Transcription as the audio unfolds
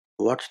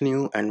What's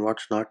new and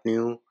what's not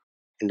new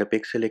in the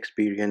Pixel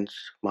Experience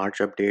March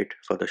update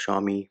for the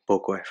Xiaomi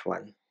Poco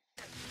F1.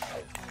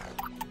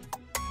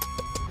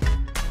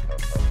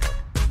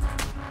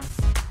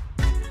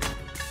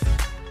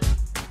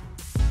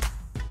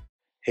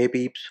 Hey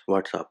peeps,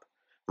 what's up?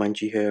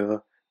 Manchi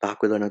here,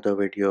 back with another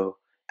video,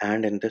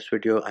 and in this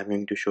video I'm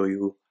going to show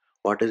you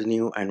what is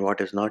new and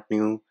what is not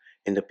new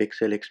in the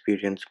Pixel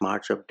Experience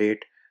March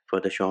update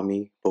for the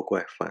Xiaomi Poco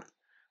F1.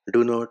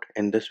 Do note,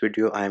 in this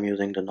video I am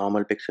using the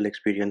normal Pixel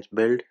Experience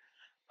build.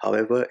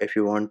 However, if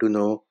you want to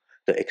know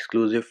the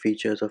exclusive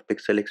features of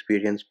Pixel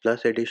Experience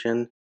Plus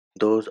Edition,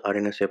 those are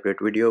in a separate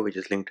video which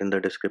is linked in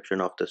the description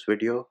of this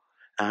video,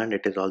 and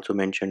it is also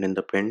mentioned in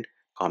the pinned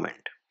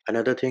comment.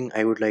 Another thing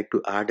I would like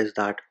to add is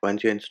that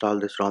once you install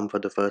this ROM for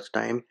the first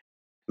time,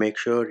 make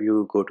sure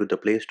you go to the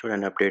Play Store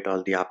and update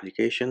all the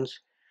applications.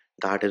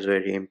 That is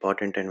very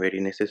important and very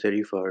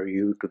necessary for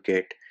you to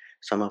get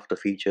some of the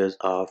features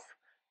of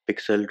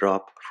Pixel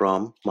Drop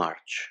from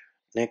March.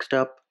 Next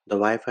up, the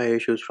Wi-Fi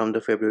issues from the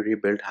February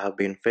build have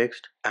been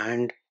fixed,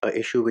 and an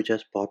issue which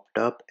has popped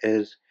up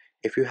is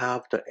if you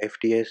have the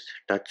FTS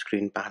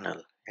touchscreen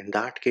panel. In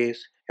that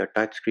case, your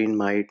touchscreen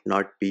might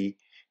not be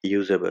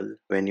usable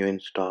when you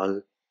install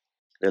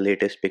the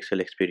latest Pixel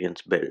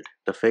Experience build.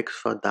 The fix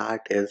for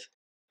that is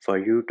for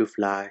you to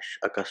flash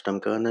a custom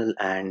kernel,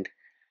 and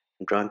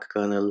drunk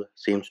kernel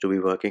seems to be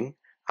working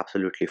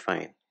absolutely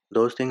fine.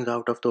 Those things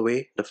out of the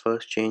way, the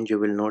first change you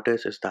will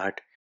notice is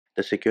that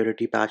the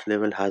security patch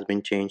level has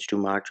been changed to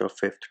March of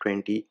 5th,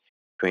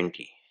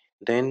 2020.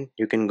 Then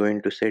you can go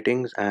into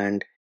settings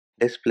and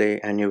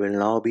display, and you will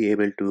now be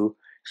able to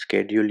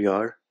schedule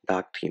your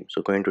dark theme.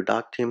 So go into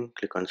dark theme,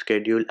 click on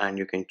schedule, and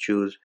you can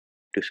choose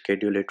to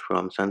schedule it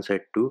from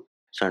sunset to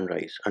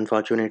sunrise.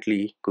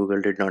 Unfortunately,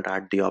 Google did not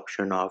add the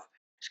option of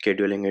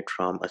scheduling it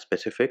from a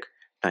specific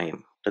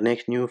time. The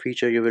next new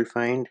feature you will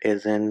find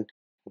is in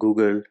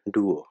Google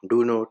Duo.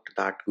 Do note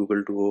that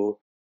Google Duo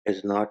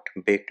is not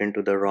baked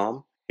into the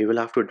ROM. You will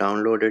have to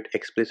download it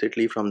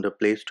explicitly from the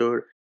Play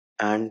Store,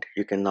 and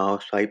you can now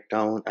swipe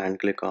down and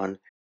click on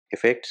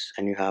effects,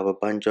 and you have a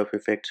bunch of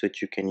effects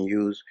which you can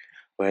use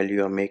while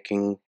you are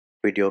making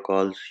video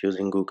calls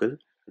using Google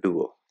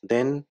Duo.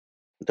 Then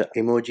the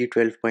Emoji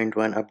 12.1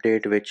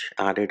 update, which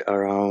added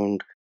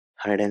around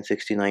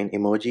 169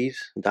 emojis,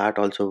 that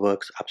also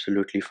works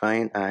absolutely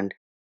fine, and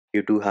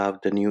you do have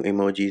the new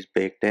emojis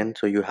baked in.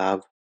 So you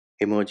have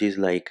emojis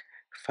like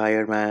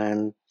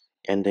fireman,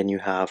 and then you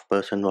have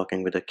person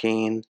walking with a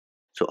cane.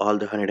 So all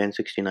the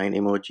 169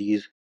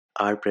 emojis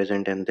are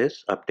present in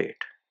this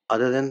update.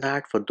 Other than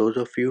that, for those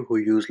of you who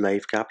use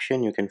live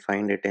caption, you can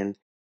find it in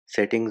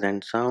settings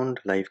and sound.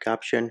 Live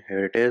caption,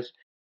 here it is.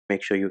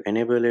 Make sure you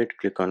enable it,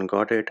 click on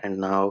got it, and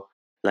now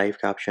live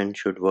caption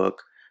should work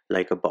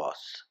like a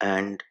boss.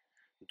 And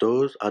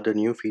those are the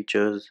new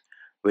features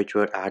which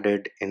were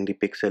added in the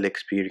Pixel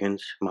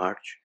Experience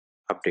March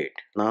update.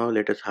 Now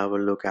let us have a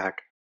look at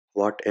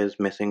what is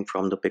missing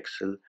from the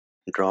Pixel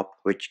drop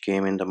which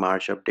came in the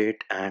March update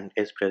and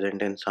is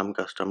present in some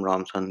custom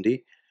ROMs on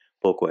the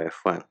Poco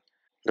F1.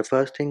 The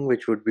first thing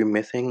which would be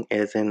missing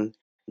is in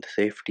the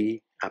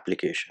safety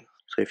application.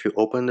 So if you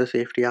open the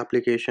safety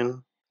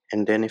application,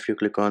 and then if you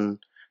click on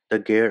the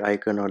gear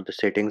icon or the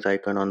settings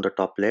icon on the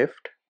top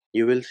left,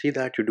 you will see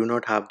that you do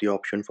not have the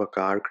option for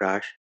car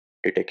crash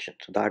detection.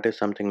 So that is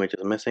something which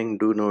is missing.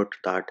 Do note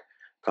that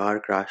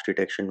car crash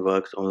detection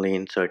works only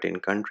in certain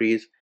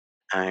countries,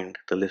 and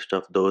the list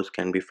of those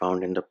can be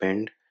found in the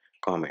pinned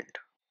comment.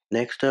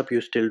 Next up,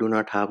 you still do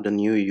not have the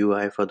new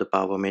UI for the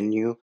power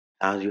menu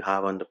as you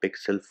have on the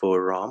Pixel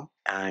 4 ROM,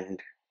 and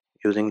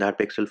using that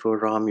Pixel 4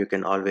 ROM you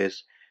can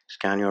always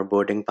scan your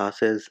boarding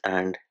passes,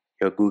 and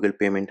your Google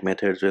payment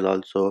methods will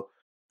also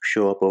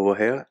show up over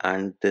here,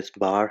 and this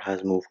bar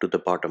has moved to the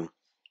bottom.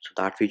 So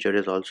that feature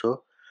is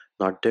also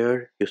not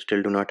there. You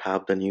still do not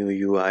have the new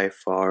UI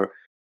for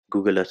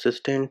Google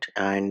Assistant,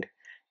 and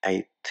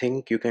I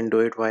think you can do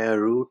it via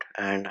root,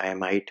 and I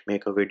might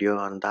make a video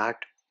on that,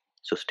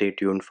 so stay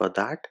tuned for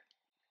that.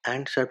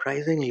 And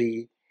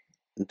surprisingly,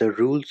 the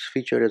rules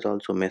feature is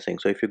also missing.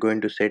 So if you go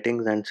into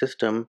settings and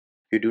system,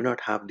 you do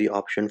not have the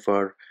option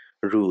for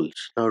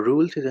rules. Now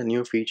rules is a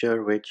new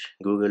feature which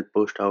Google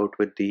pushed out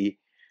with the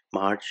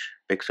March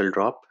Pixel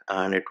drop,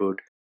 and it would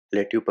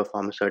let you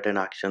perform certain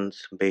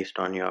actions based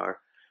on your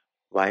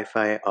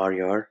Wi-Fi or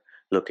your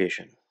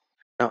location.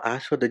 Now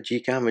as for the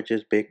GCam which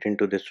is baked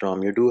into this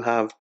ROM, you do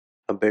have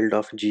a build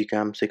of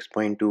GCam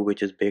 6.2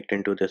 which is baked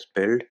into this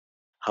build.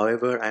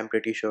 However, I'm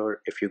pretty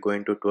sure if you go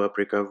into twerp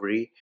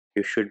recovery,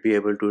 you should be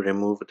able to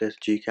remove this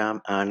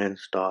GCam and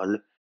install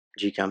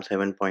GCam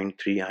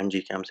 7.3 and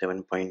GCam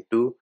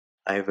 7.2.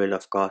 I will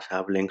of course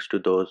have links to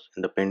those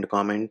in the pinned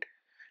comment.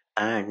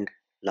 And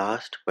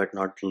last but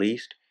not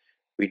least,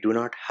 we do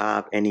not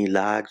have any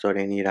lags or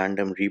any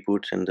random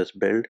reboots in this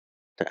build.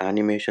 The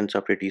animations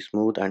are pretty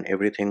smooth and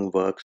everything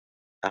works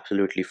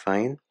absolutely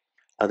fine.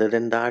 Other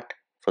than that,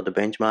 for the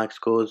benchmark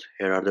scores,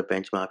 here are the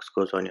benchmark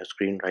scores on your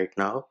screen right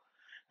now.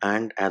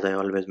 And as I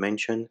always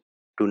mention,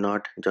 do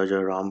not judge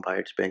a ROM by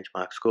its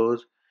benchmark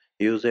scores.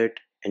 Use it,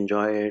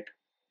 enjoy it,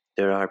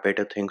 There are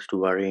better things to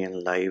worry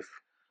in life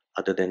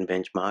other than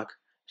benchmark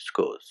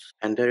scores.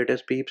 And there it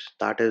is, peeps.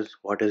 That is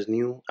what is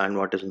new and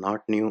what is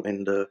not new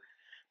in the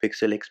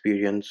Pixel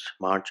Experience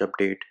March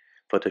update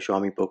for the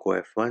Xiaomi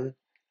Poco F1.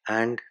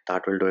 And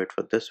that will do it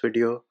for this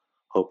video.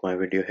 Hope my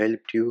video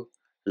helped you.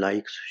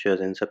 Likes,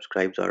 shares, and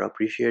subscribes are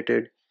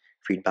appreciated.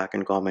 Feedback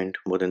and comment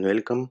more than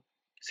welcome.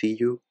 See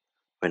you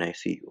when I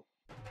see you.